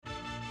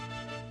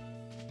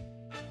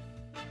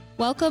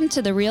Welcome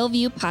to the Real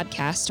View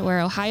podcast,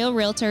 where Ohio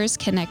Realtors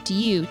connect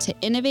you to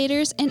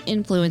innovators and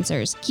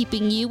influencers,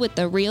 keeping you with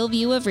the real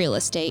view of real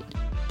estate.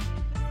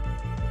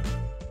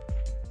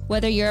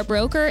 Whether you're a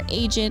broker,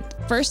 agent,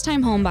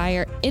 first-time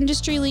homebuyer,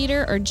 industry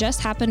leader, or just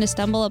happen to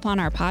stumble upon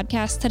our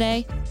podcast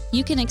today,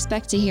 you can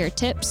expect to hear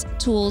tips,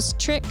 tools,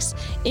 tricks,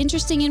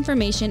 interesting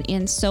information,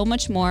 and so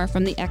much more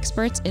from the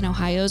experts in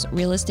Ohio's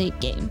real estate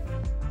game.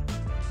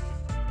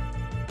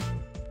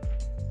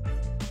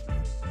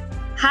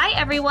 Hi,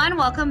 everyone.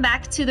 Welcome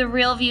back to the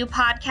Real View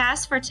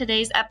podcast for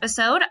today's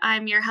episode.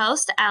 I'm your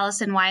host,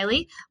 Allison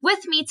Wiley.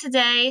 With me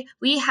today,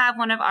 we have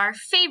one of our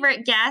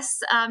favorite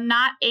guests,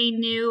 not a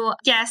new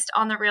guest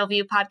on the Real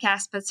View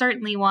podcast, but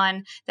certainly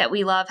one that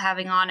we love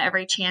having on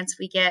every chance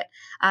we get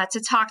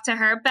to talk to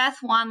her. Beth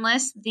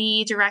Wanless,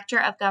 the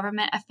Director of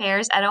Government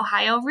Affairs at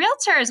Ohio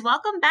Realtors.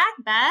 Welcome back,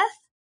 Beth.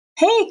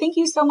 Hey, thank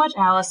you so much,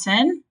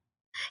 Allison.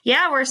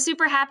 Yeah, we're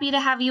super happy to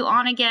have you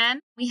on again.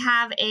 We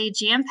have a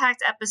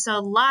jam-packed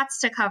episode, lots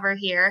to cover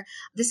here.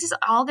 This is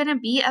all going to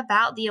be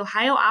about the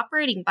Ohio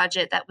operating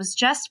budget that was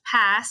just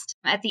passed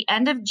at the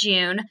end of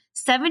June,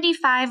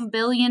 $75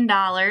 billion.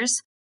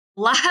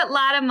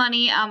 Lot of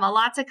money, a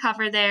lot to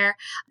cover there.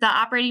 The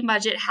operating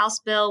budget, House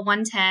Bill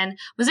 110,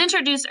 was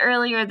introduced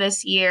earlier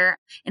this year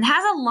and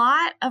has a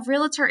lot of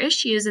realtor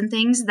issues and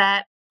things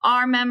that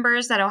our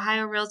members, that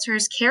Ohio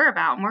Realtors care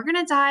about. And we're going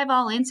to dive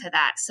all into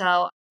that.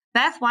 So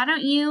Beth, why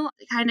don't you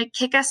kind of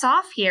kick us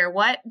off here?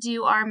 What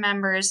do our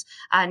members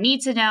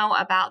need to know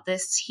about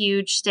this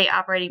huge state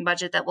operating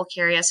budget that will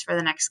carry us for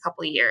the next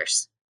couple of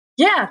years?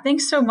 Yeah,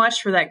 thanks so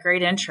much for that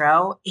great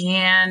intro.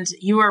 And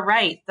you are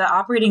right. The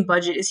operating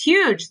budget is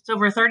huge. It's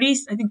over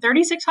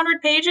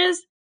 3,600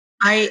 pages.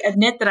 I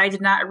admit that I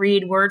did not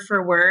read word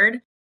for word,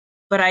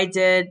 but I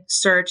did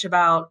search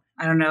about,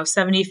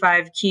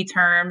 75 key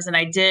terms. And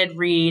I did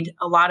read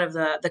a lot of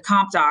the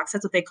comp docs.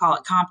 That's what they call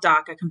it, comp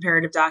doc, a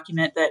comparative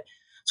document that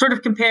sort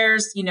of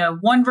compares,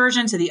 one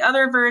version to the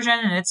other version,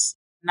 and it's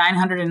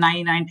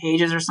 999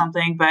 pages or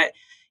something. But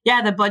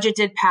yeah, the budget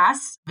did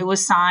pass. It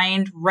was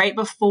signed right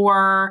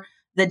before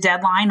the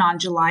deadline on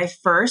July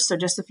 1st, so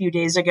just a few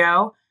days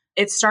ago.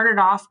 It started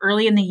off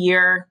early in the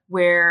year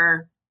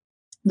where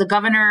the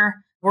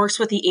governor works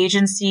with the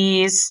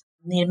agencies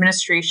and the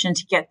administration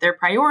to get their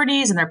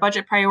priorities and their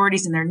budget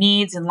priorities and their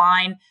needs in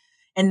line.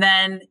 And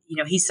then,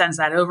 he sends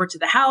that over to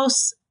the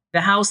House. The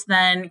House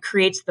then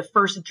creates the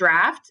first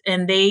draft,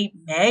 and they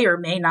may or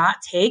may not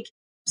take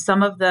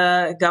some of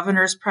the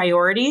governor's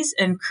priorities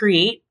and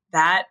create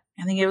that.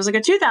 I think it was like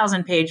a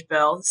 2,000-page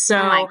bill. So,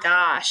 oh my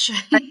gosh.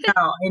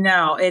 I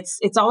know.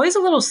 It's always a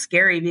little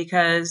scary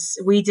because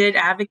we did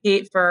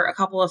advocate for a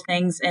couple of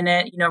things in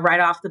it, right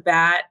off the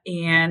bat.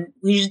 And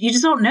you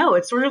just don't know.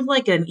 It's sort of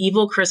like an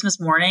evil Christmas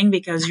morning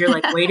because you're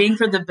like waiting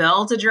for the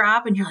bill to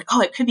drop and you're like,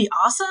 oh, it could be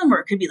awesome or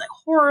it could be like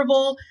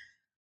horrible.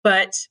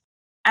 But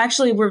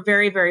actually, we're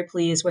very, very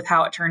pleased with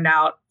how it turned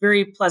out,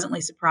 very pleasantly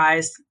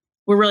surprised.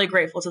 We're really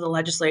grateful to the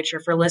legislature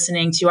for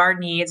listening to our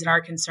needs and our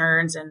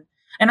concerns and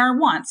our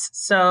wants.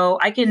 So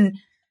I can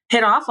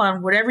hit off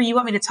on whatever you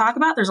want me to talk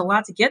about. There's a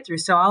lot to get through,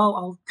 so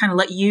I'll kind of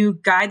let you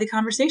guide the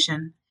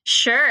conversation.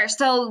 Sure.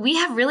 So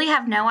we really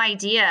have no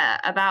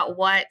idea about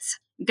what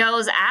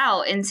goes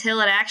out until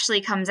it actually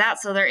comes out.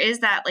 So there is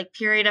that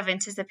period of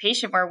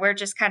anticipation where we're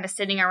just kind of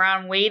sitting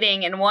around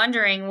waiting and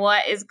wondering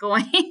what is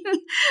going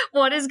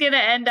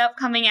to end up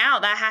coming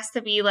out. That has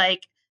to be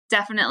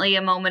definitely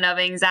a moment of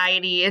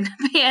anxiety and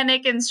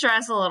panic and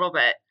stress a little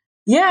bit.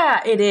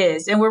 Yeah, it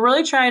is. And we're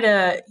really trying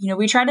to,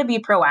 we try to be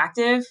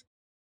proactive.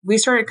 We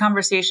started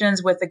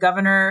conversations with the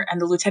governor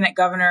and the lieutenant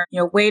governor,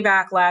 way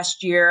back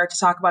last year to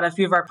talk about a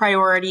few of our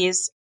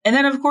priorities. And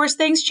then, of course,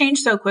 things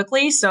changed so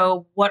quickly.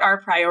 So what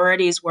our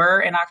priorities were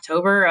in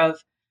October of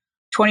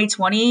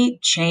 2020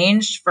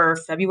 changed for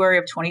February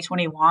of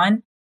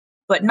 2021,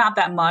 but not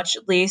that much,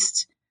 at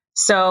least.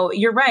 So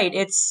you're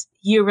right.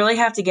 You really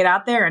have to get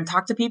out there and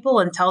talk to people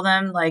and tell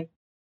them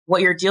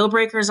what your deal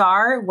breakers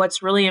are,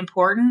 what's really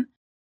important,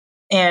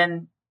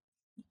 and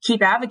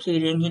keep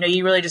advocating.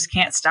 You really just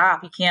can't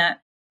stop. You can't.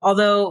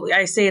 Although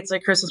I say it's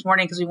like Christmas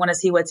morning because we want to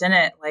see what's in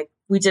it.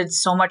 We did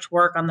so much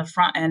work on the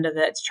front end of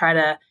it to try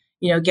to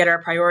get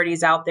our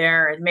priorities out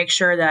there and make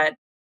sure that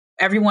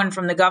everyone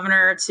from the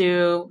governor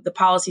to the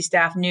policy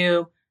staff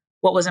knew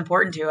what was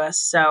important to us.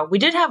 So we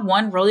did have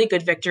one really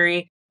good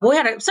victory. Well, we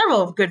had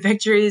several good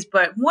victories,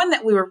 but one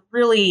that we were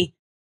really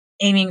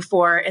aiming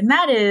for, and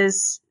that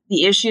is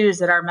the issues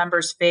that our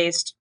members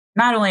faced,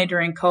 not only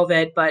during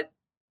COVID, but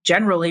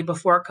generally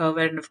before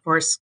COVID, and of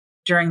course,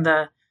 during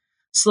the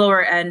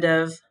slower end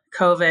of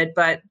COVID.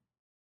 But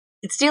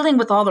it's dealing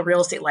with all the real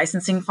estate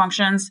licensing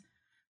functions.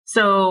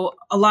 So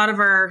a lot of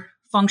our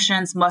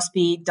functions must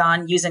be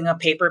done using a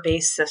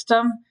paper-based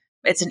system.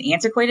 It's an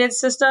antiquated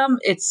system.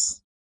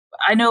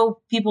 I know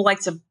people like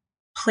to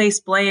place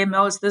blame.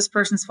 Oh, it's this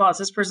person's fault. It's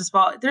this person's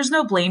fault. There's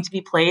no blame to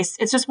be placed.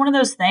 It's just one of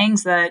those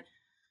things that,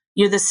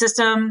 the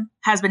system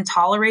has been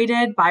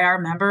tolerated by our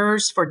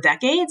members for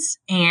decades.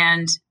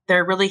 And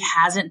there really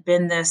hasn't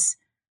been this,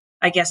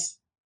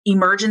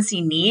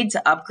 emergency need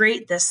to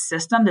upgrade this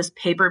system, this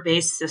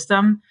paper-based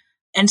system.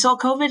 until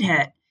COVID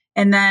hit.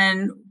 And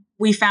then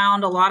we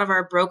found a lot of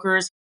our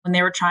brokers when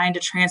they were trying to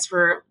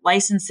transfer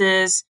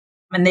licenses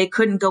and they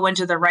couldn't go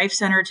into the Rife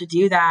Center to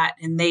do that.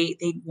 And they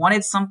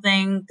wanted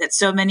something that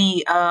so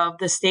many of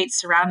the states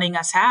surrounding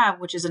us have,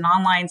 which is an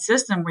online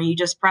system where you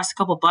just press a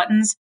couple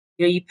buttons,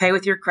 you pay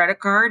with your credit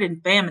card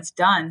and bam, it's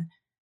done.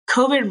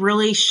 COVID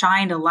really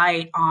shined a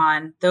light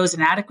on those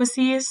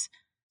inadequacies.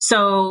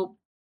 So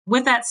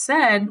with that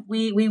said,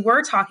 we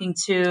were talking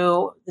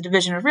to the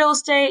Division of Real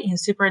Estate,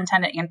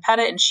 Superintendent Ann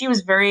Pettit, and she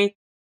was very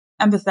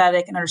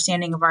empathetic and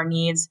understanding of our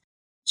needs.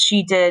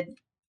 She did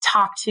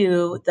talk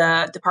to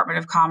the Department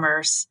of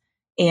Commerce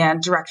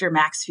and Director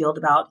Maxfield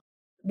about,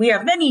 we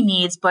have many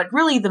needs, but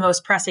really the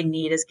most pressing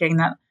need is getting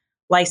that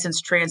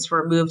license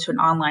transfer moved to an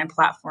online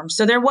platform.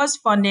 So there was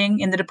funding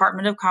in the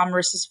Department of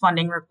Commerce's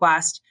funding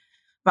request,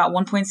 about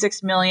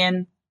 $1.6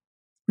 million,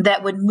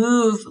 that would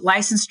move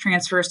license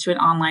transfers to an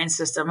online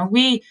system. And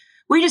we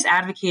just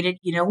advocated,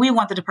 we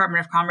want the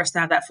Department of Commerce to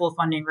have that full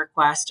funding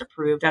request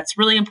approved. That's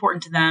really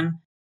important to them.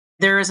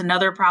 There is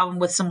another problem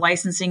with some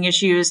licensing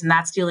issues, and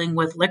that's dealing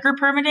with liquor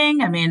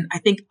permitting. I mean, I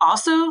think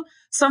also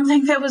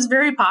something that was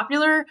very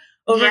popular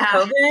over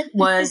COVID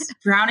was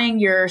drowning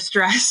your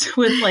stress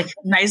with like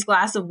a nice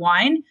glass of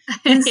wine.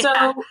 And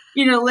so,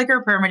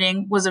 liquor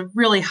permitting was a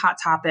really hot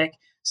topic.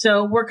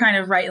 So we're kind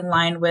of right in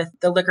line with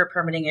the liquor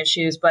permitting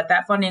issues, but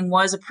that funding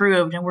was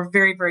approved. And we're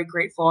very, very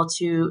grateful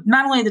to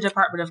not only the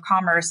Department of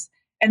Commerce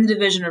and the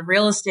Division of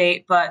Real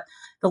Estate, but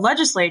the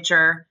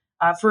legislature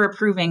for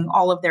approving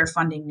all of their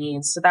funding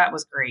needs. So that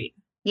was great.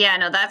 Yeah,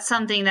 no, that's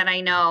something that I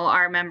know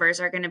our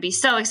members are going to be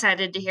so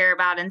excited to hear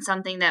about, and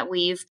something that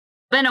we've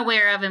been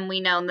aware of, and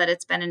we know that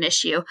it's been an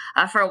issue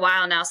for a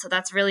while now. So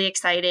that's really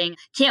exciting.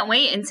 Can't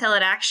wait until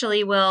it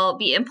actually will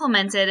be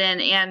implemented,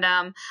 and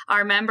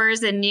our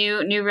members and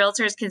new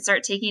realtors can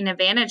start taking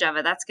advantage of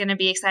it. That's going to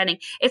be exciting.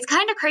 It's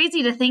kind of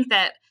crazy to think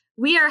that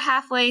we are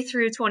halfway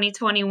through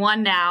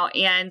 2021 now,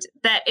 and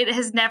that it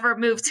has never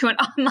moved to an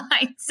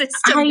online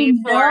system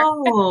before.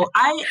 Know.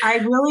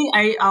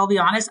 I'll be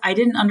honest, I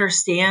didn't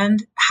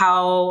understand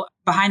how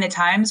behind the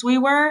times we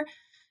were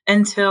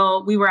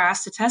until we were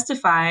asked to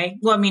testify.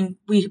 Well, I mean,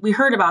 we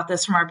heard about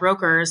this from our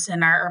brokers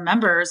and our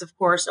members, of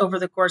course, over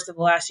the course of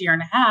the last year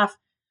and a half.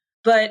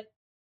 But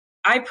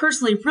I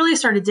personally really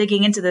started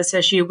digging into this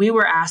issue. We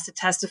were asked to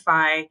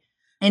testify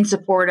in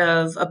support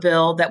of a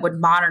bill that would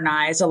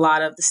modernize a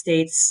lot of the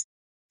state's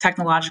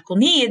technological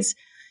needs.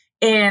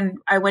 And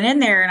I went in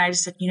there and I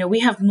just said, we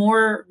have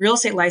more real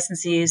estate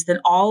licensees than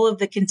all of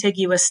the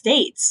contiguous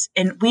states.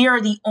 And we are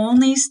the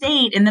only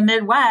state in the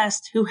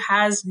Midwest who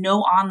has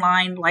no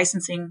online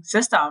licensing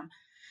system.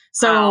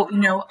 So,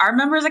 our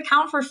members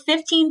account for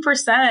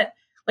 15%.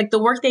 Like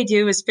the work they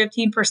do is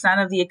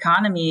 15% of the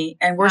economy.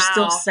 And we're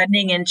still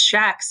sending in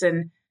checks.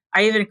 And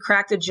I even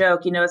cracked a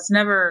joke,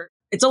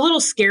 it's a little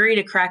scary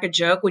to crack a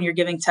joke when you're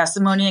giving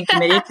testimony in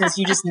committee because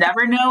you just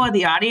never know what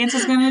the audience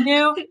is going to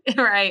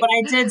do. Right. But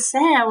I did say,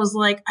 I was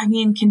like,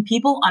 can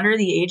people under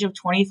the age of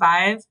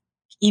 25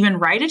 even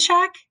write a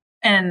check?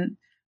 And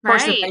of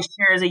course, the vice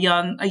chair is a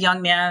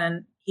young man,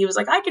 and he was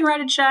like, I can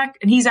write a check.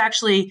 And he's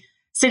actually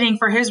sitting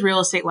for his real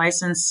estate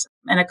license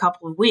in a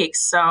couple of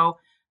weeks. So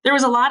there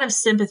was a lot of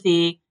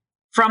sympathy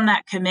from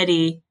that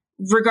committee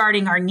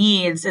regarding our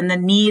needs and the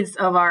needs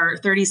of our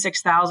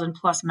 36,000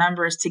 plus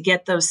members to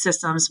get those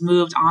systems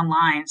moved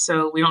online.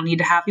 So we don't need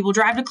to have people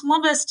drive to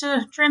Columbus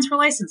to transfer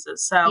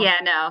licenses. So yeah,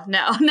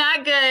 no,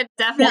 not good.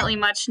 Definitely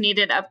much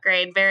needed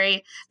upgrade.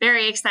 Very,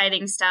 very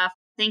exciting stuff.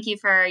 Thank you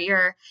for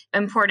your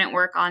important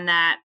work on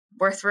that.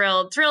 We're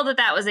thrilled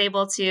that was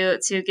able to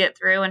get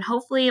through, and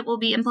hopefully it will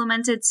be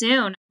implemented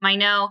soon. I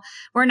know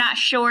we're not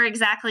sure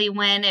exactly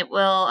when it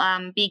will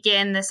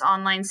begin, this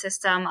online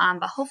system,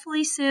 but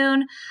hopefully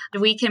soon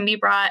we can be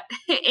brought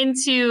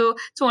into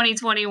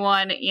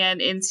 2021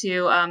 and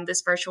into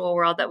this virtual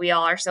world that we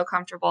all are so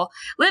comfortable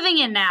living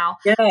in now.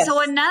 Yes.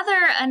 So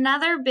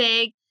another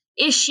big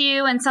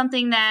issue, and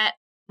something that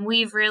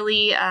we've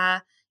really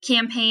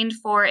campaigned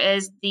for,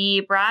 is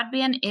the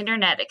broadband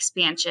internet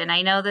expansion.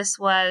 I know this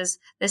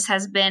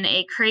has been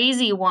a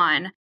crazy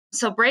one.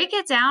 So break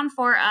it down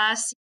for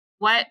us.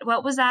 What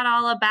was that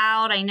all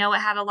about? I know it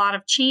had a lot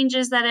of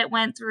changes that it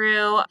went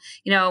through.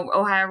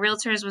 Ohio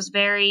Realtors was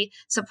very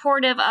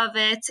supportive of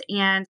it,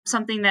 and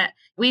something that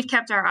we've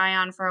kept our eye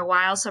on for a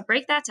while. So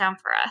break that down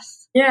for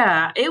us.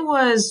 Yeah, it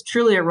was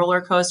truly a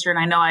roller coaster. And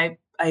I know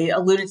I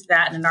alluded to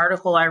that in an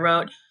article I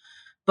wrote,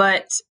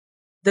 but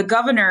the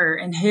governor,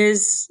 in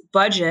his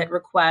budget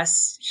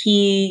requests,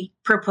 he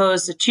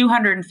proposed a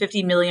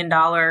 $250 million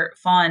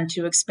fund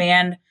to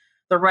expand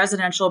the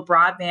residential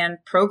broadband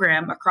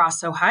program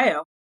across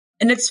Ohio.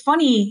 And it's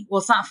funny. Well,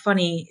 it's not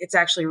funny. It's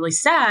actually really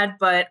sad.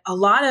 But a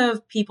lot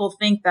of people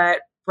think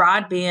that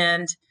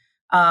broadband,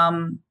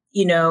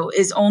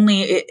 is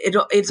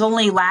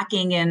only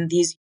lacking in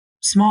these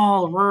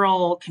small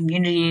rural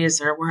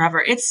communities or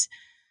wherever.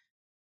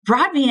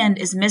 Broadband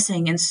is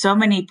missing in so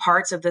many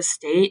parts of the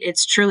state.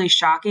 It's truly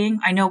shocking.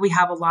 I know we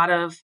have a lot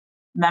of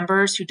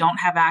members who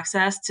don't have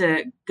access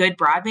to good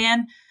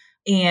broadband,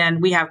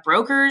 And we have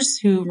brokers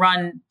who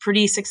run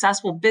pretty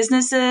successful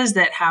businesses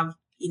that have,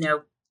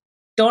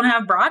 don't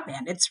have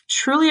broadband. It's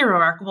truly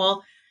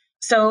remarkable.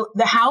 So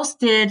the House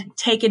did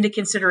take into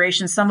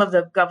consideration some of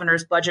the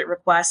governor's budget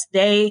requests.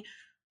 They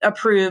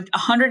approved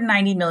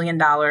 $190 million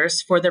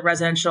for the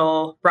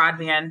residential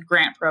broadband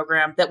grant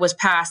program that was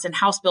passed in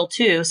House Bill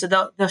 2. So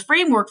the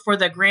framework for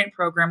the grant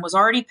program was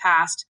already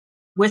passed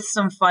with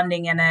some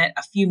funding in it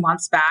a few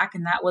months back,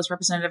 and that was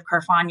Representative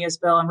Carfagna's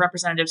bill and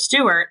Representative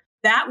Stewart.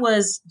 That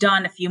was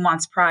done a few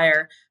months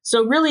prior.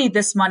 So really,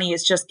 this money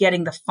is just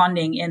getting the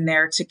funding in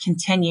there to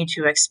continue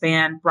to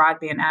expand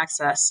broadband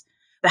access.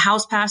 The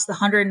House passed the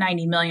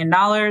 $190 million,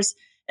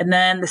 and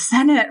then the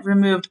Senate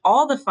removed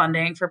all the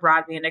funding for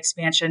broadband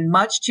expansion,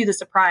 much to the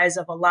surprise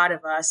of a lot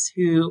of us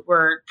who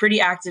were pretty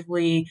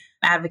actively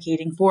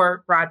advocating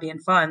for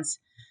broadband funds.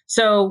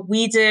 So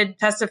we did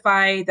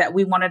testify that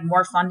we wanted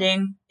more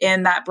funding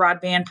in that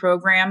broadband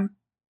program.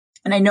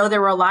 And I know there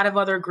were a lot of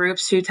other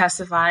groups who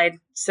testified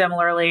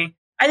similarly.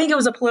 I think it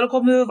was a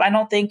political move. I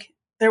don't think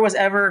there was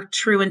ever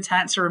true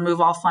intent to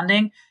remove all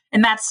funding.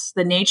 And that's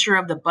the nature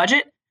of the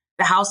budget.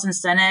 The House and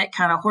Senate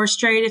kind of horse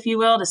trade, if you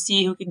will, to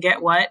see who can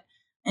get what.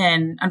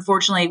 And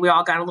unfortunately, we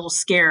all got a little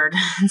scared.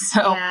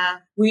 So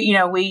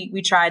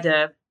we tried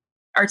to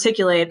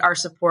articulate our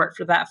support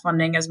for that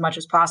funding as much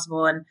as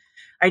possible. And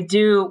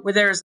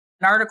there's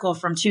an article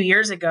from 2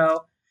 years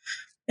ago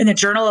in the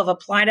Journal of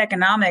Applied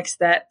Economics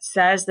that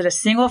says that a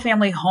single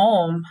family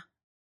home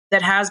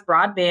that has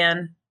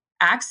broadband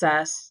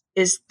access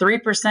is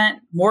 3%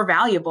 more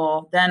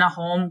valuable than a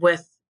home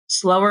with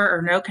slower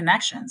or no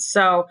connections.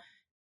 So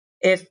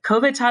if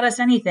COVID taught us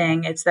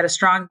anything, it's that a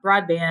strong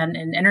broadband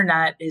and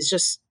internet is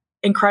just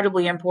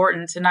incredibly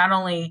important to not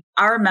only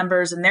our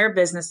members and their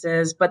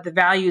businesses, but the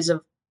values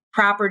of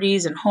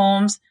properties and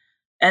homes.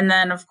 And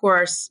then, of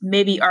course,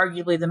 maybe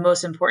arguably the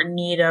most important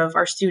need of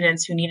our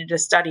students who needed to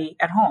study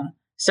at home.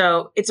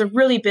 So it's a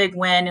really big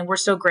win, and we're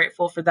so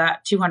grateful for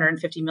that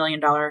 $250 million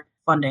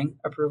funding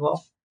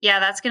approval. Yeah,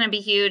 that's going to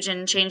be huge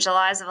and change the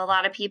lives of a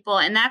lot of people.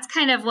 And that's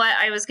kind of what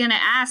I was going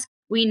to ask.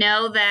 We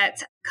know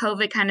that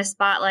COVID kind of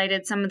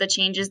spotlighted some of the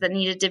changes that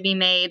needed to be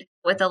made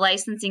with the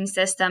licensing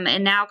system.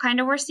 And now kind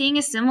of we're seeing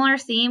a similar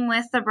theme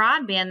with the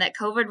broadband, that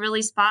COVID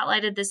really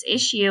spotlighted this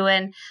issue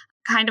and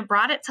kind of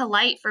brought it to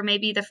light for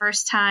maybe the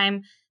first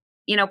time,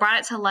 brought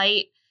it to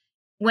light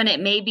when it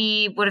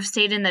maybe would have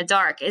stayed in the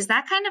dark. Is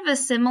that kind of a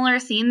similar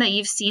theme that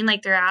you've seen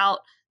like throughout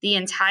the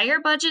entire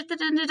budget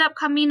that ended up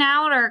coming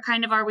out, or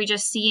kind of are we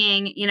just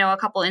seeing, a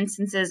couple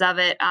instances of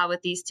it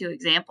with these two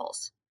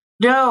examples?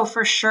 No,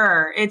 for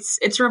sure.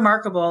 It's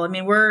remarkable. I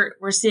mean,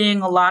 we're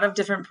seeing a lot of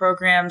different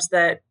programs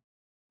that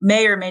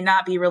may or may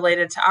not be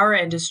related to our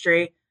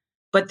industry,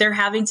 but they're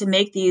having to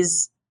make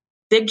these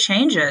big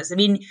changes. I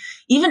mean,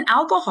 even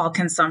alcohol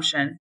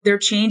consumption, they're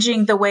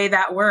changing the way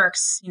that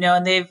works,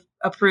 and they've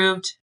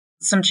approved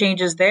some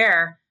changes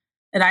there.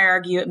 And I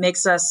argue it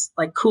makes us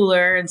like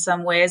cooler in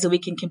some ways, and we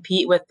can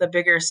compete with the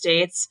bigger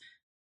states.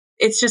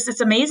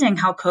 It's amazing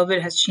how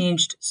COVID has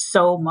changed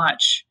so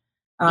much.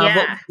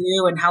 What we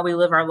do and how we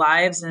live our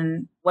lives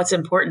and what's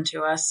important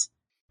to us.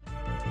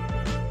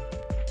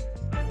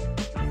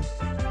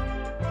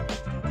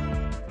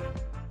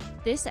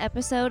 This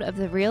episode of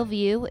The Real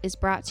View is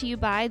brought to you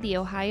by the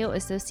Ohio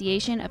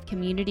Association of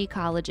Community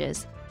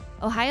Colleges.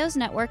 Ohio's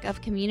network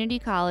of community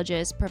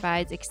colleges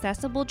provides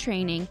accessible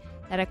training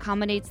that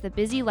accommodates the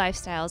busy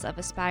lifestyles of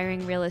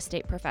aspiring real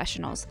estate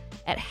professionals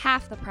at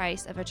half the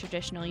price of a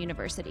traditional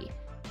university.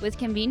 With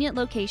convenient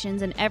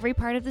locations in every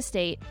part of the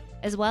state,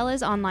 as well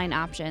as online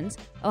options,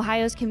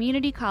 Ohio's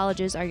community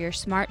colleges are your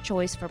smart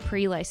choice for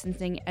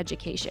pre-licensing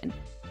education.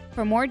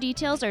 For more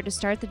details or to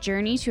start the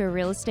journey to a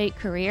real estate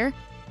career,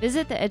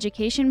 visit the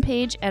education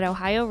page at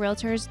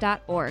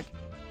ohiorealtors.org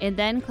and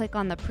then click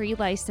on the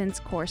pre-license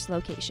course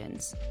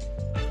locations.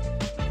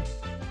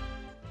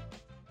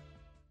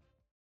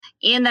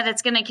 And that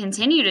it's going to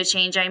continue to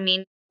change. I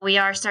mean, we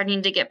are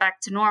starting to get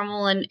back to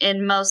normal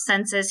in most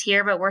senses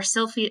here, but we're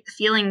still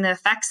feeling the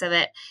effects of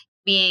it.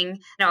 Being,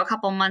 a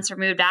couple months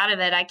removed out of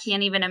it, I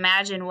can't even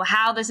imagine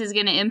how this is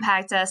going to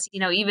impact us,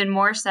 even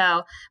more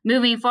so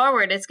moving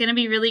forward. It's going to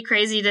be really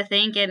crazy to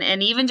think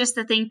and even just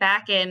to think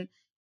back and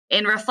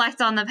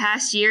reflect on the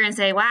past year and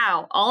say,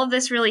 wow, all of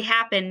this really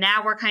happened.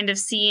 Now we're kind of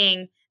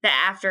seeing the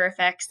after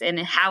effects and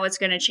how it's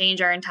going to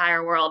change our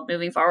entire world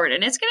moving forward.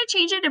 And it's going to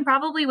change it in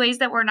probably ways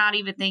that we're not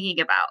even thinking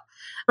about.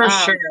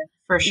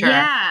 For sure.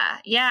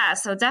 Yeah.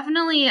 So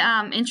definitely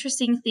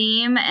interesting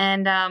theme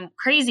and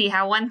crazy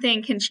how one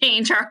thing can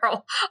change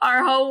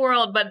our whole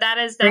world. But that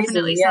is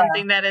definitely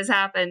something that has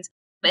happened.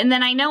 And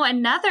then I know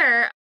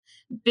another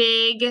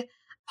big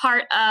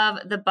part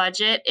of the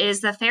budget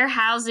is the Fair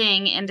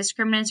Housing and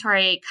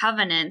Discriminatory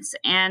Covenants.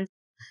 And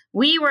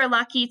we were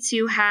lucky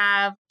to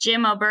have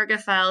Jim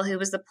Obergefell, who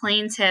was the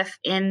plaintiff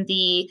in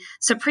the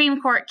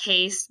Supreme Court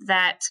case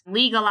that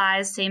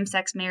legalized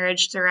same-sex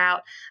marriage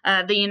throughout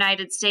the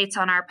United States,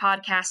 on our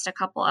podcast a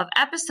couple of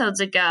episodes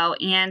ago.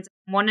 And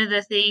one of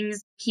the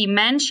things he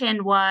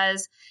mentioned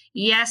was,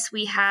 yes,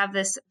 we have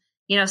this,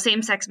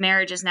 same-sex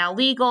marriage is now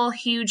legal,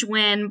 huge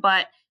win,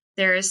 but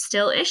there is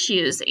still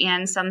issues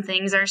and some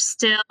things are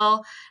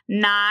still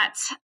not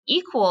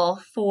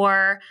equal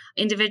for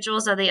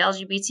individuals of the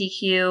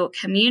LGBTQ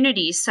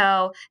community.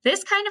 So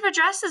this kind of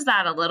addresses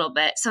that a little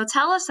bit. So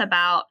tell us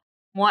about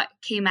what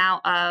came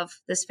out of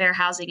this Fair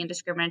Housing and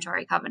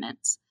Discriminatory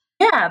Covenants.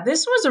 Yeah,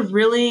 this was a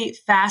really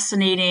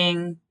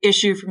fascinating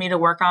issue for me to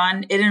work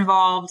on. It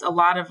involved a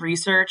lot of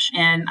research,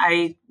 and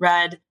I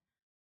read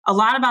a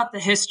lot about the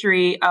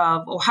history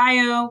of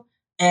Ohio.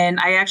 And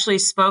I actually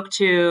spoke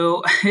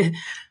to,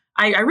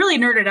 I really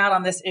nerded out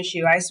on this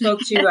issue. I spoke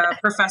to a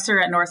professor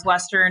at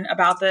Northwestern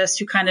about this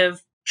who kind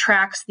of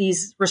tracks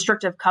these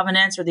restrictive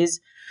covenants or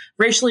these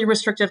racially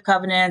restrictive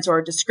covenants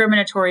or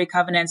discriminatory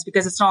covenants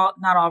because it's not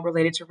all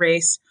related to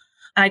race.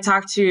 And I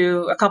talked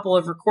to a couple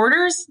of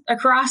recorders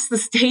across the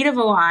state of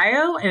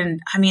Ohio,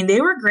 and I mean,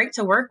 they were great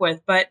to work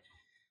with, but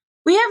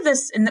we have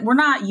this, and we're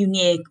not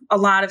unique. A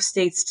lot of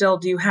states still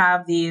do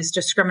have these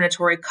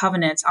discriminatory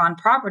covenants on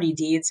property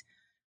deeds,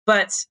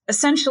 but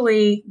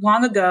essentially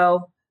long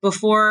ago,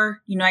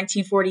 before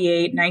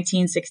 1948,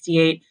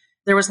 1968,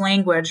 there was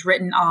language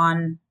written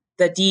on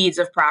the deeds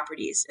of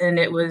properties, and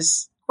it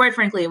was, quite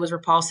frankly, it was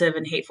repulsive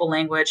and hateful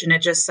language. And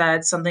it just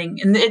said something,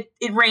 and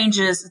it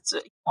ranges, it's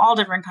all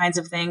different kinds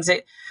of things.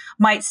 It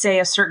might say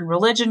a certain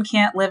religion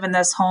can't live in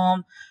this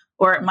home,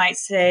 or it might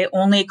say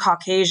only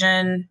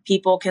Caucasian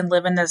people can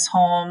live in this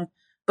home,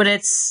 but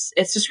it's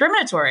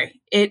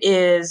discriminatory. It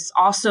is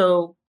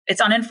also,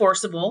 it's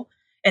unenforceable.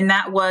 And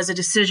that was a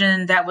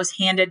decision that was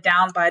handed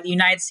down by the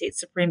United States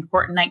Supreme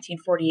Court in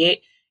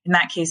 1948. In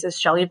that case, is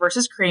Shelley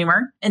versus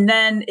Kramer. And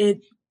then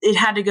it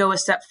had to go a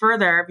step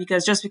further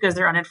because just because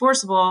they're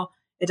unenforceable,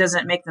 it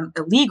doesn't make them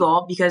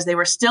illegal because they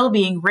were still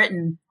being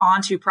written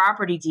onto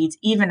property deeds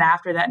even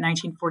after that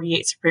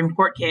 1948 Supreme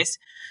Court case.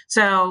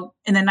 So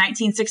in the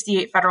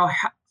 1968 Federal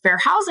Fair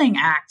Housing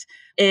Act,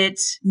 it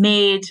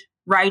made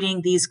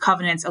writing these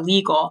covenants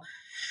illegal.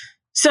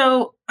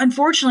 So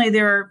unfortunately,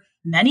 there are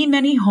many,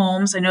 many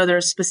homes. I know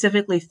there's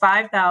specifically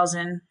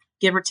 5,000,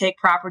 give or take,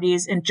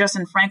 properties in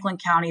Franklin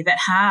County that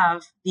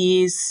have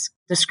these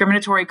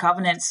discriminatory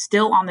covenants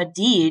still on the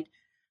deed.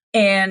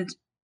 And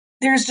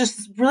there's just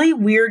this really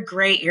weird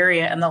gray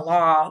area in the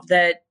law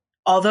that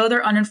although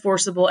they're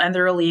unenforceable and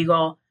they're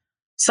illegal,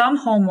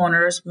 some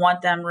homeowners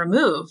want them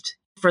removed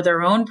for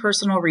their own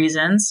personal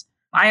reasons.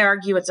 I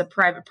argue it's a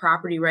private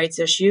property rights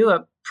issue.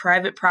 A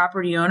private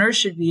property owner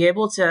should be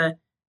able to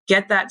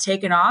get that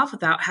taken off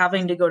without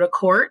having to go to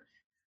court.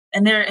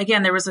 And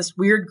there was this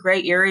weird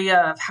gray area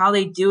of how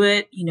they do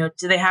it.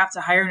 Do they have to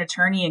hire an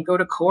attorney and go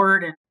to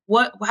court? And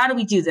how do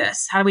we do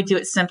this? How do we do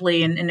it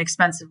simply and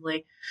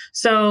inexpensively?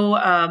 So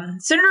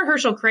Senator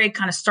Herschel Craig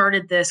kind of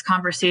started this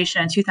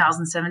conversation in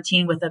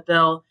 2017 with a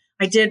bill.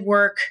 I did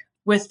work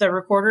with the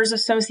Recorders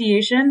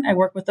Association. I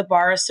worked with the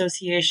Bar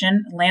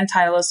Association, Land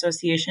Title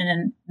Association,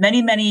 and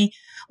many, many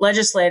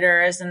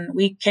legislators. And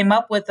we came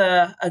up with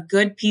a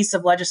good piece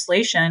of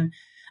legislation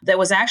that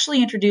was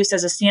actually introduced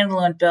as a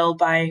standalone bill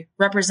by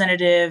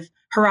Representative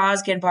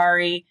Haraz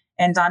Ganbari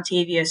and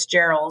Dontavius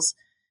Gerals.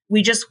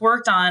 We just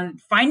worked on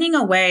finding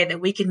a way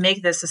that we could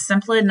make this a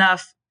simple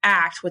enough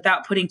act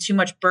without putting too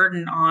much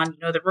burden on,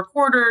 the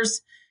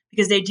recorders,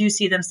 because they do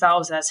see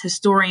themselves as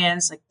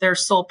historians. Like their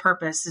sole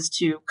purpose is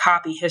to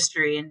copy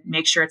history and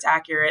make sure it's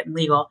accurate and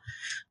legal.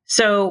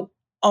 So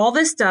all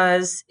this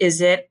does is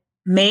it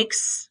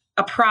makes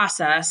a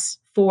process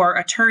for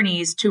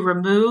attorneys to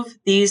remove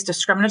these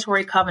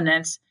discriminatory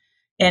covenants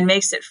and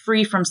makes it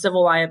free from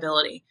civil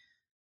liability.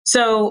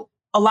 So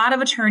a lot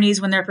of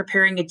attorneys, when they're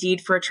preparing a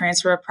deed for a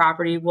transfer of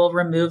property, will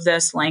remove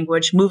this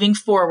language moving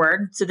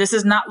forward. So this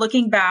is not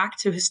looking back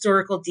to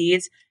historical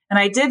deeds. And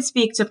I did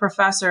speak to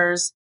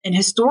professors and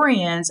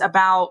historians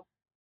about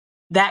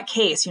that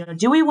case.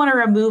 Do we want to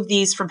remove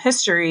these from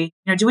history?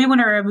 Do we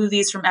want to remove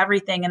these from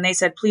everything? And they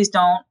said, please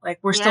don't. Like,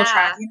 we're still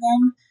tracking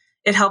them.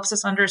 It helps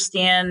us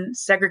understand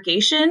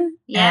segregation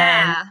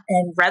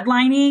and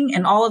redlining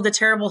and all of the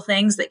terrible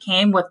things that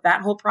came with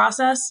that whole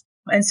process.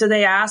 And so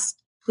they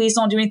asked, please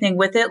don't do anything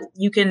with it.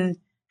 You can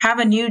have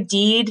a new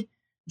deed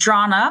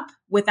drawn up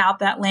without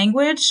that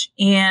language,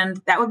 and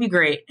that would be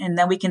great. And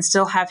then we can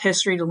still have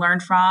history to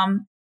learn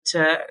from,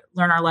 to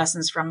learn our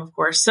lessons from, of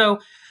course. So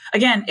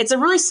again, it's a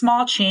really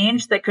small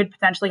change that could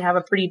potentially have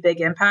a pretty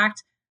big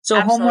impact. So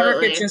Absolutely. A homeowner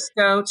could just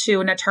go to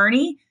an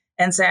attorney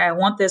and say, I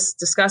want this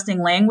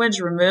disgusting language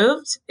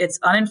removed. It's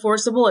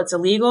unenforceable, it's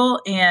illegal,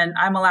 and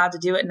I'm allowed to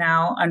do it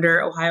now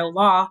under Ohio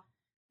law.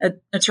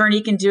 An attorney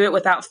can do it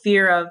without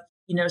fear of,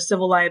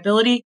 civil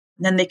liability.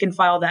 And then they can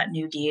file that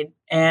new deed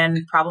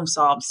and problem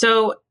solved.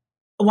 So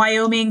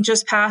Wyoming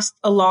just passed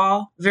a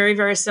law very,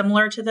 very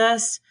similar to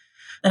this.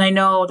 And I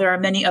know there are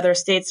many other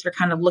states that are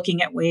kind of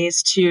looking at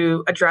ways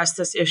to address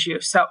this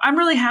issue. So I'm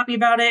really happy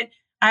about it.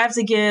 I have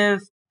to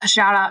give a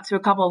shout out to a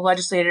couple of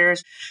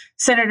legislators,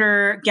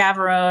 Senator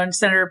Gavarone,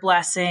 Senator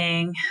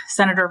Blessing,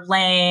 Senator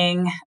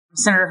Lang,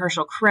 Senator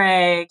Herschel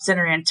Craig,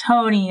 Senator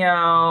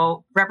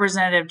Antonio,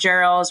 Representative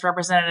Gerals,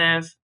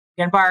 Representative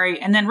Ganbari,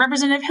 and then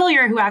Representative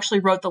Hillier, who actually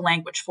wrote the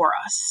language for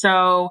us.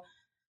 So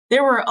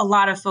there were a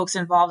lot of folks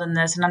involved in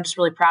this, and I'm just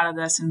really proud of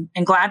this and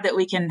glad that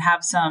we can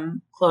have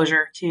some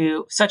closure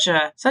to such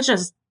a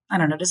I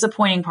don't know,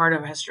 disappointing part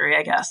of history,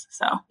 I guess.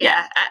 So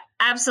yeah,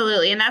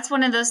 absolutely. And that's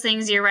one of those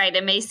things, you're right.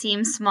 It may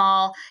seem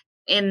small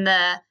in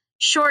the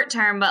short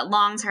term, but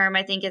long term,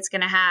 I think it's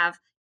going to have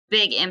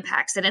big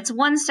impacts. And it's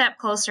one step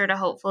closer to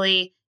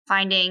hopefully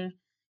finding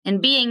and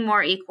being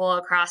more equal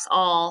across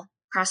all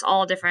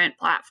different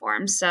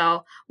platforms.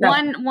 So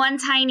one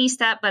tiny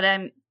step, but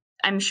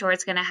I'm sure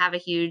it's going to have a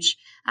huge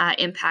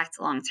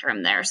impact long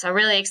term there. So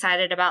really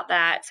excited about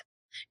that.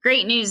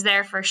 Great news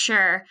there for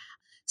sure.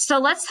 So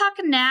let's talk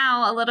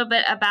now a little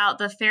bit about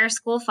the fair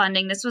school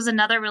funding. This was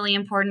another really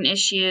important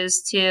issue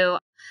to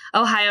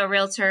Ohio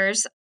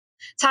Realtors.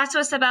 Talk to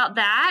us about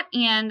that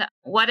and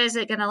what is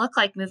it going to look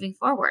like moving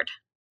forward?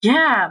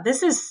 Yeah,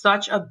 this is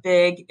such a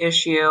big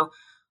issue.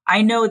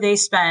 I know they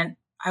spent,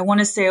 I want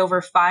to say,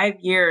 over 5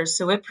 years.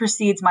 So it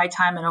precedes my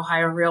time at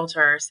Ohio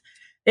Realtors.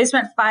 They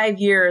spent 5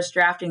 years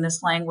drafting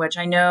this language.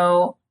 I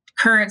know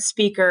current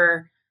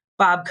speaker,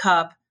 Bob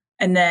Cupp,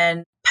 and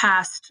then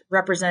past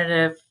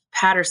Representative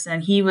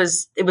Patterson,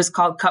 it was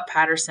called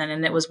Cupp-Patterson,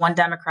 and it was one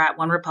Democrat,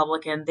 one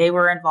Republican. They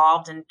were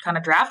involved in kind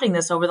of drafting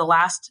this over the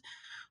last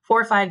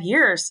 4 or 5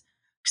 years.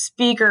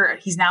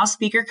 He's now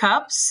Speaker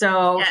Cupp.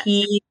 So yes.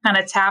 He kind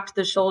of tapped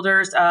the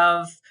shoulders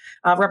of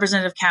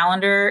Representative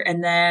Callender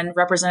and then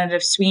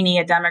Representative Sweeney,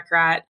 a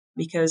Democrat,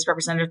 because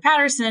Representative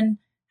Patterson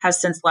has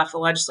since left the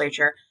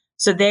legislature.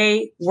 So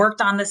they worked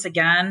on this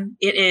again.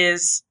 It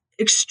is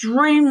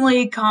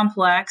extremely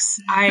complex.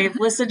 I've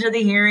listened to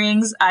the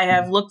hearings. I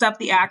have looked up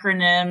the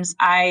acronyms.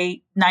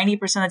 90%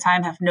 of the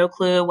time have no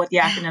clue what the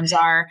acronyms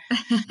are,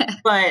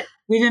 but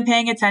we've been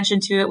paying attention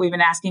to it. We've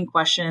been asking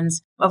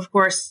questions. Of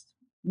course,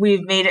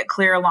 we've made it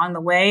clear along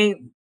the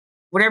way,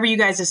 whatever you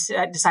guys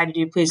decide to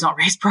do, please don't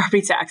raise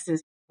property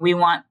taxes. We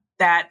want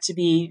that to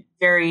be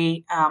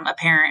very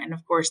apparent. And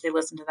of course, they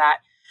listened to that.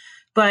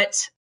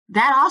 But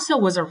that also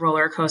was a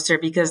roller coaster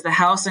because the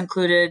House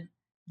included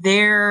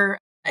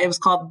it was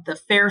called the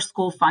Fair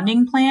School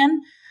Funding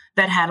Plan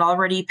that had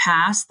already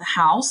passed the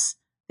House.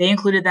 They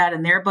included that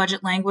in their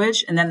budget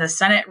language. And then the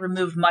Senate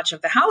removed much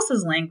of the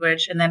House's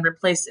language and then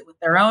replaced it with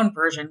their own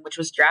version, which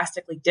was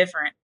drastically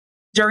different.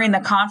 During the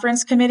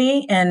conference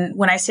committee, and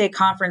when I say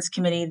conference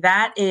committee,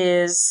 that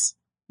is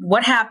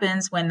what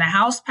happens when the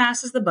House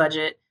passes the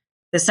budget,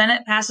 the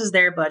Senate passes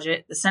their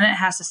budget, the Senate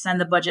has to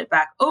send the budget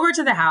back over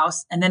to the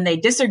House, and then they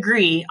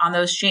disagree on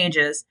those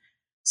changes.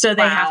 So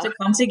they have to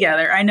come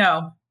together. I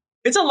know.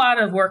 It's a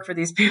lot of work for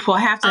these people.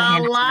 I have to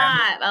hand it to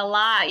them. A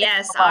lot.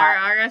 Yes,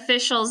 our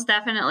officials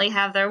definitely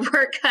have their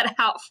work cut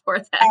out for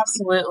them.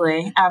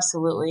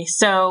 Absolutely.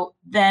 So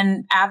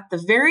then at the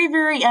very,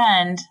 very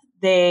end,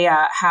 they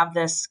have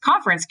this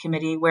conference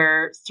committee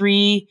where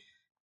 3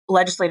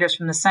 legislators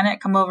from the Senate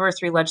come over,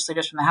 3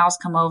 legislators from the House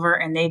come over,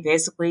 and they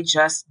basically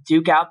just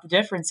duke out the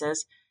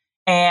differences.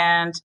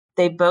 And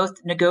they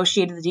both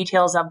negotiated the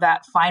details of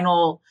that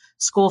final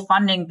school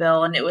funding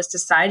bill, and it was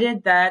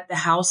decided that the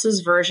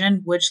House's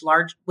version would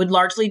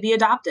largely be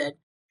adopted.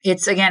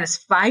 It's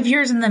 5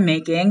 years in the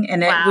making,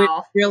 and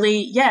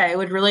it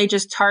would really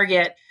just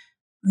target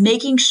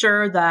making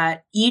sure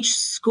that each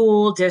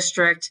school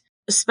district,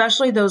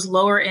 especially those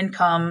lower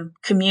income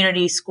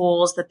community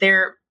schools, that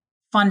they're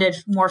funded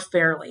more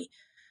fairly.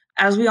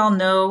 As we all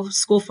know,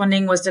 school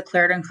funding was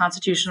declared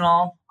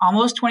unconstitutional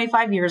almost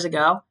 25 years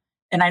ago.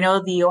 And I know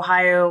the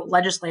Ohio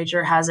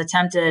legislature has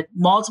attempted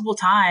multiple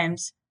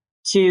times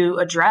to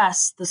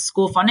address the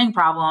school funding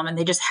problem, and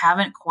they just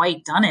haven't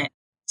quite done it.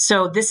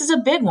 So this is a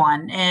big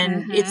one,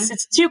 and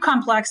it's too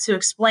complex to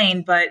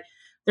explain, but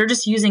they're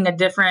just using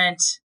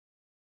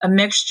a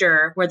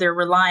mixture where they're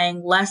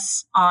relying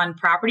less on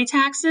property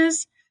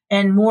taxes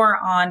and more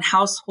on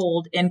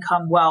household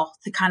income wealth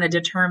to kind of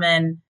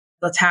determine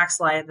the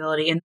tax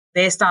liability. And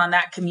based on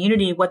that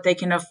community, what they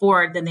can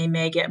afford, then they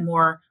may get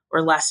more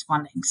or less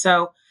funding.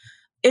 So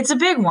it's a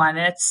big one.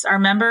 Our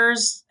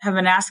members have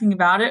been asking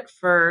about it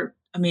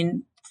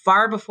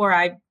far before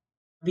I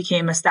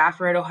became a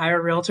staffer at Ohio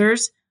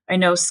Realtors. I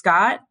know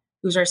Scott,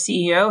 who's our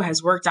CEO,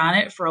 has worked on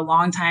it for a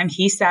long time.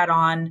 He sat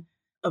on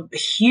a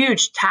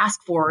huge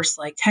task force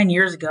like 10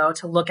 years ago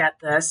to look at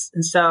this.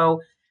 And so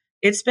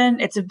it's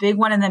a big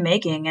one in the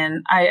making.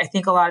 And I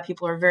think a lot of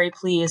people are very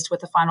pleased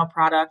with the final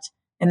product,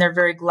 and they're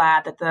very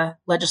glad that the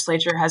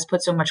legislature has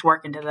put so much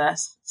work into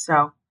this.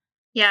 So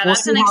yeah,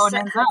 that's an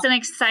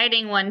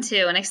exciting one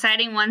too. An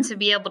exciting one to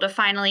be able to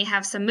finally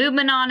have some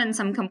movement on and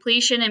some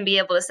completion and be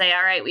able to say,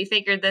 all right, we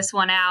figured this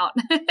one out.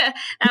 That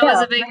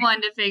was a big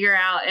one to figure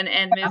out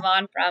and move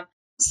on from.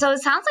 So it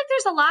sounds like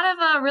there's a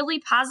lot of really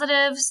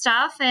positive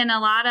stuff and a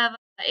lot of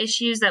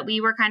issues that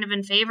we were kind of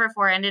in favor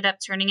for ended up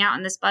turning out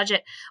in this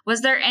budget.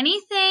 Was there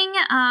anything,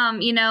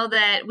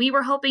 that we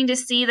were hoping to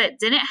see that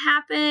didn't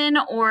happen,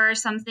 or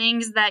some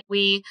things that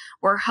we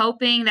were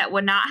hoping that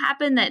would not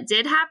happen that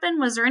did happen?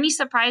 Was there any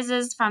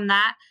surprises from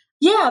that?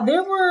 Yeah,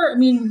 there were,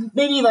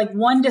 maybe like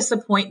one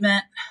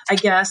disappointment, I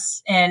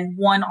guess, and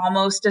one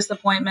almost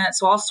disappointment.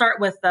 So I'll start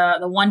with the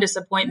one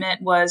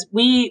disappointment was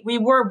we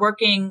were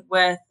working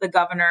with the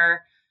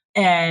governor,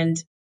 and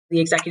the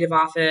executive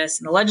office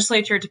and the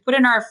legislature to put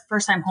in our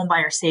first-time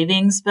homebuyer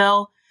savings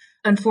bill.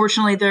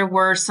 Unfortunately, there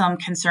were some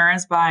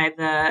concerns by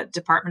the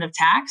Department of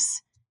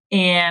Tax.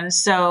 And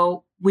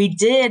so we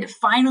did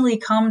finally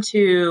come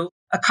to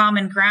a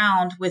common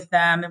ground with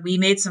them. And we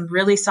made some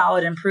really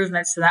solid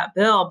improvements to that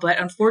bill. But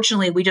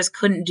unfortunately, we just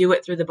couldn't do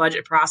it through the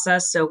budget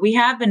process. So we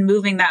have been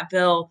moving that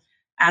bill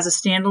as a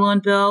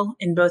standalone bill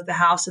in both the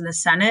House and the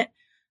Senate.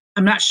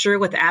 I'm not sure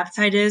what the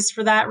appetite is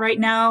for that right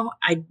now.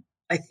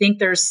 I think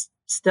there's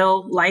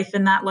still life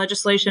in that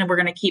legislation, and we're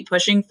going to keep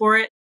pushing for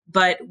it.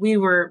 But we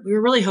were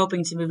really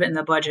hoping to move it in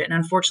the budget, and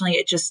unfortunately,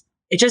 it just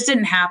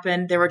didn't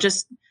happen. There were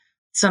just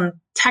some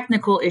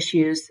technical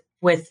issues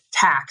with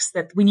tax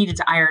that we needed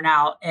to iron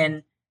out,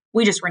 and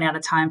we just ran out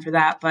of time for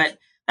that. But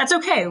that's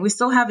okay. We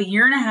still have a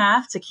year and a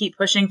half to keep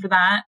pushing for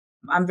that.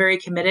 I'm very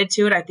committed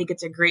to it. I think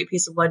it's a great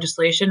piece of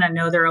legislation. I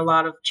know there are a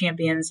lot of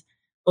champions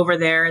over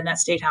there in that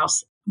state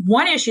house.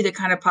 One issue that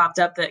kind of popped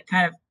up that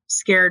kind of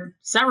scared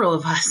several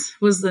of us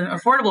was the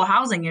affordable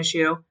housing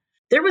issue.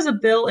 There was a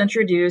bill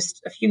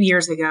introduced a few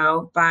years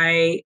ago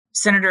by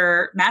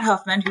Senator Matt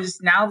Huffman, who's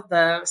now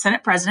the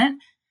Senate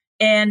president,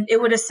 and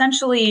it would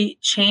essentially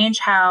change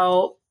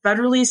how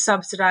federally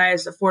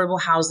subsidized affordable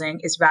housing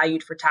is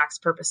valued for tax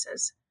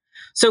purposes.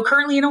 So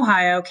currently in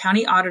Ohio,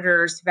 county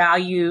auditors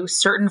value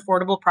certain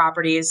affordable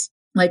properties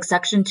like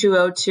Section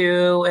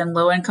 202 and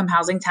low-income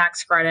housing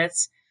tax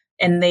credits,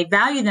 and they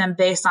value them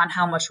based on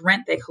how much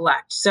rent they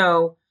collect.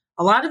 So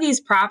a lot of these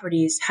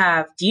properties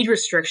have deed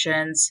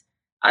restrictions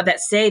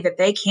that say that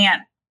they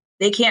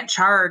can't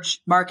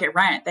charge market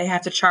rent. They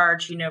have to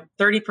charge,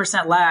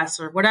 30% less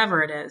or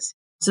whatever it is.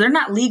 So they're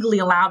not legally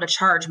allowed to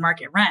charge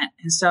market rent.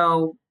 And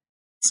so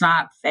it's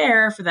not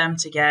fair for them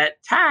to get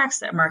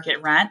taxed at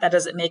market rent. That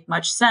doesn't make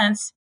much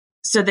sense.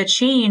 So the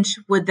change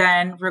would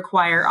then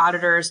require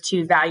auditors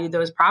to value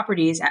those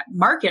properties at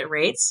market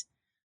rates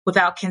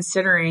without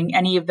considering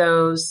any of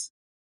those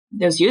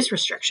use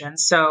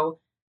restrictions. So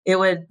it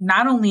would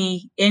not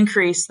only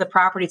increase the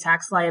property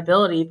tax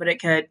liability, but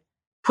it could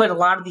put a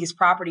lot of these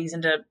properties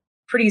into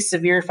pretty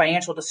severe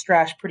financial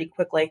distress pretty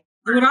quickly.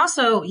 It would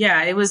also,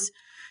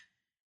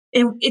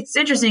 it's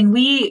interesting.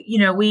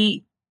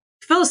 We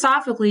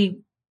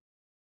philosophically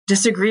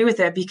disagree with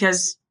it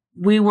because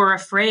we were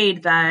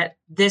afraid that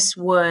this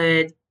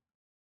would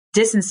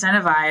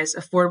disincentivize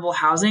affordable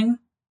housing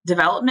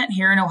development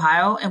here in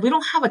Ohio, and we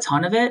don't have a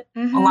ton of it.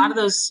 Mm-hmm. A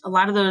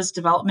lot of those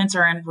developments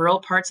are in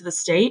rural parts of the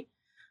state.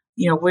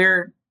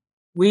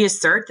 We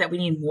assert that we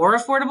need more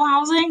affordable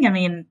housing. I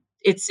mean,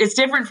 it's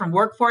different from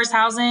workforce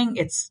housing.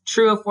 It's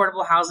true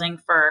affordable housing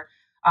for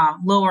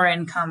lower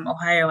income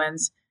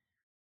Ohioans.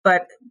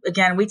 But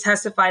again, we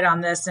testified on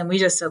this and we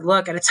just said,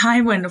 look, at a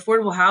time when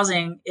affordable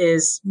housing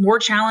is more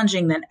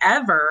challenging than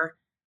ever,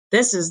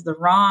 this is the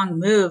wrong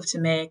move to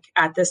make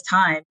at this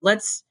time.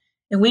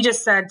 And we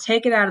just said,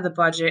 take it out of the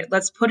budget.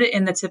 Let's put it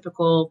in the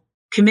typical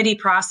committee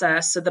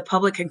process so the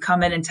public can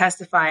come in and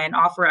testify and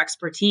offer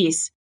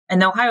expertise.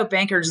 And the Ohio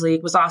Bankers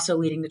League was also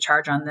leading the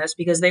charge on this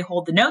because they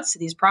hold the notes to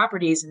these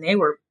properties and they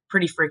were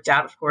pretty freaked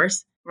out, of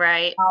course.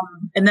 Right.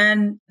 And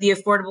then the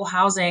affordable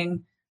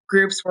housing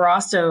groups were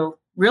also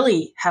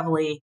really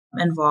heavily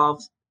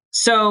involved.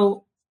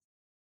 So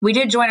we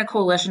did join a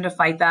coalition to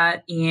fight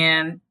that.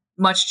 And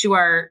much to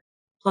our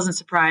pleasant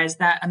surprise,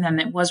 that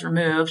amendment was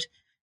removed.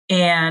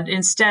 And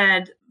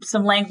instead,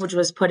 some language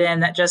was put in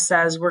that just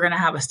says we're going to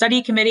have a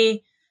study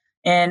committee.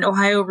 And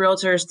Ohio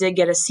Realtors did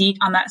get a seat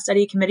on that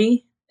study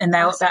committee. And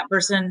that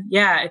person,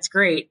 it's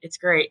great. It's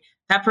great.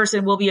 That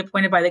person will be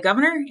appointed by the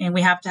governor, and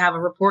we have to have a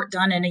report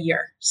done in a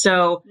year.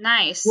 So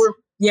nice.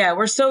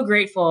 We're so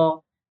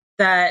grateful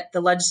that the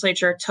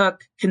legislature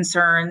took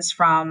concerns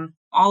from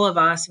all of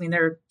us. I mean,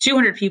 there are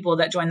 200 people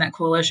that joined that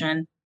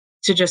coalition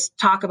to just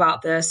talk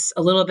about this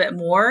a little bit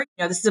more.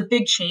 This is a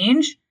big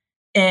change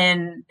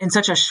in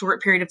such a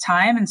short period of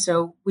time. And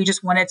so we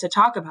just wanted to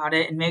talk about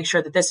it and make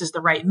sure that this is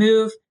the right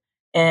move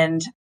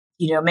and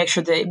make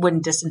sure that it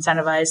wouldn't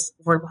disincentivize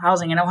affordable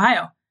housing in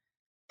Ohio.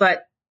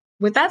 But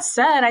with that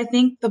said, I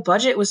think the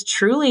budget was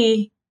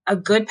truly a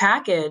good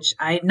package.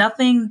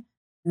 Nothing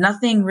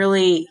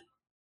really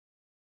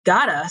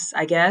got us,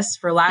 I guess,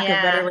 for lack of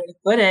a better way to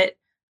put it.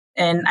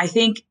 And I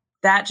think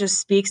that just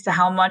speaks to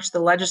how much the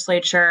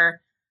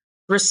legislature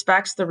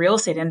respects the real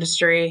estate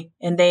industry.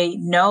 And they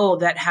know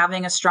that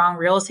having a strong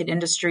real estate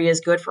industry is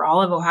good for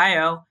all of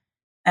Ohio.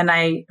 And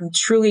I am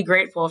truly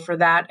grateful for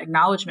that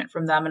acknowledgement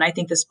from them. And I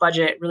think this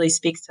budget really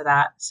speaks to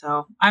that.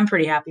 So I'm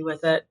pretty happy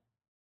with it.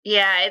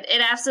 Yeah,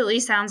 it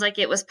absolutely sounds like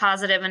it was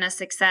positive and a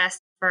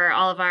success for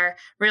all of our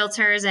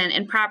realtors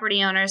and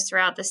property owners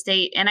throughout the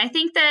state. And I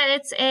think that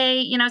it's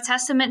a,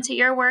 testament to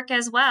your work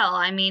as well.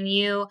 I mean,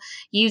 you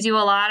do a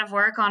lot of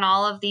work on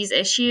all of these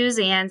issues,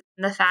 and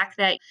the fact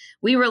that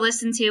we were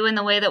listened to in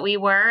the way that we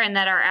were and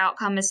that our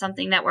outcome is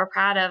something that we're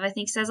proud of, I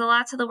think says a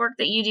lot to the work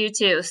that you do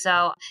too.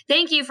 So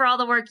thank you for all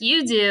the work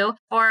you do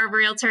for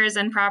realtors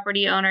and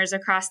property owners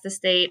across the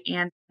state.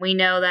 And we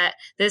know that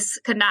this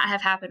could not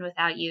have happened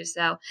without you.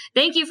 So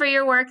thank you for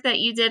your work that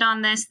you did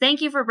on this.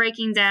 Thank you for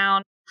breaking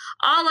down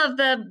all of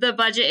the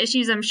budget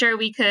issues. I'm sure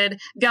we could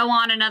go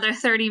on another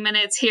 30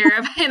 minutes here,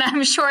 and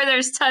I'm sure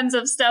there's tons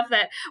of stuff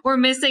that we're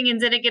missing and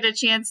didn't get a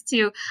chance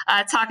to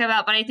talk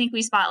about. But I think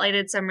we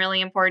spotlighted some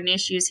really important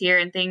issues here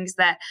and things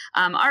that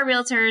our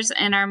realtors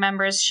and our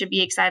members should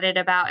be excited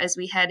about as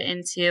we head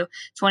into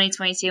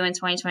 2022 and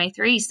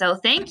 2023. So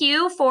thank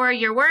you for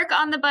your work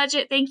on the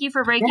budget. Thank you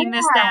for breaking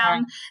this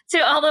down to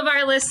all of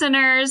our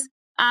listeners.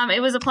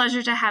 It was a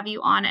pleasure to have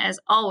you on as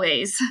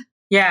always.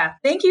 Yeah,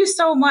 thank you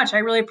so much. I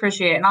really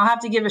appreciate it. And I'll have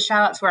to give a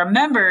shout out to our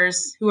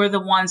members who are the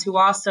ones who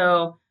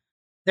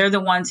they're the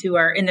ones who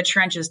are in the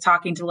trenches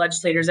talking to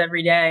legislators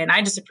every day. And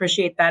I just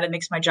appreciate that. It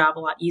makes my job a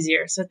lot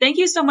easier. So thank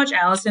you so much,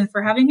 Allison,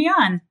 for having me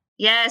on.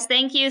 Yes,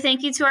 thank you.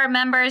 Thank you to our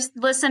members,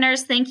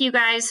 listeners. Thank you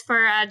guys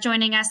for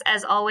joining us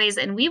as always.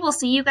 And we will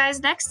see you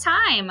guys next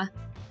time.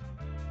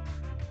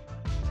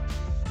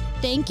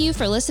 Thank you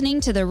for listening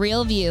to The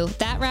Real View.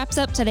 That wraps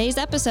up today's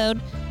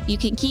episode. You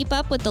can keep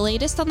up with the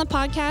latest on the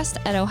podcast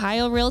at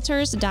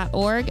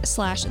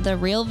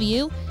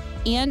ohiorealtors.org/therealview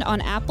and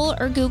on Apple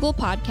or Google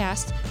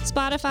Podcasts,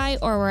 Spotify,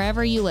 or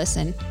wherever you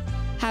listen.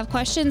 Have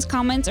questions,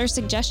 comments, or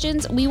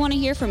suggestions? We want to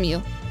hear from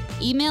you.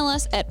 Email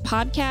us at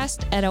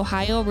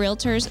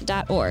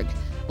podcast@ohiorealtors.org.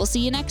 We'll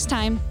see you next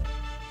time.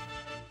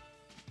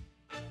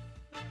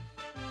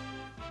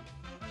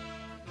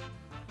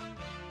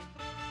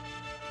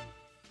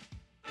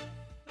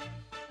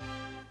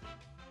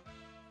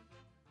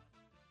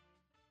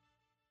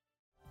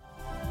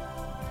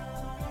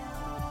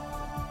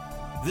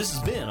 This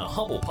has been a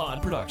Humble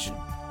Pod production.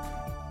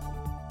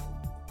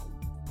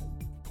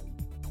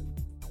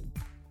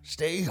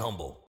 Stay humble.